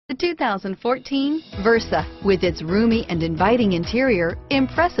The 2014 Versa. With its roomy and inviting interior,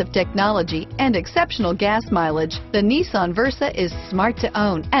 impressive technology, and exceptional gas mileage, the Nissan Versa is smart to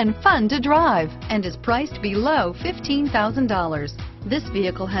own and fun to drive and is priced below $15,000. This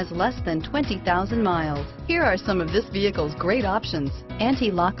vehicle has less than 20,000 miles. Here are some of this vehicle's great options: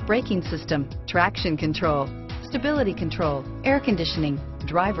 anti-lock braking system, traction control, stability control, air conditioning,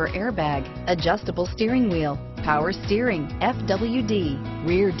 driver airbag, adjustable steering wheel, power steering, FWD,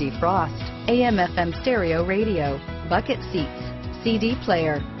 rear defrost, AM/FM stereo radio, bucket seats, CD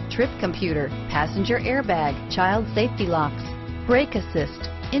player, trip computer, passenger airbag, child safety locks, brake assist,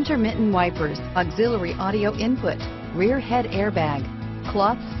 intermittent wipers, auxiliary audio input, rear head airbag,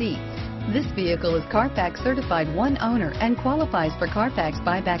 cloth seats. This vehicle is Carfax certified one owner and qualifies for Carfax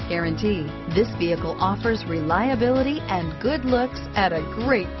buyback guarantee. This vehicle offers reliability and good looks at a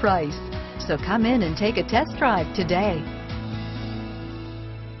great price. So come in and take a test drive today.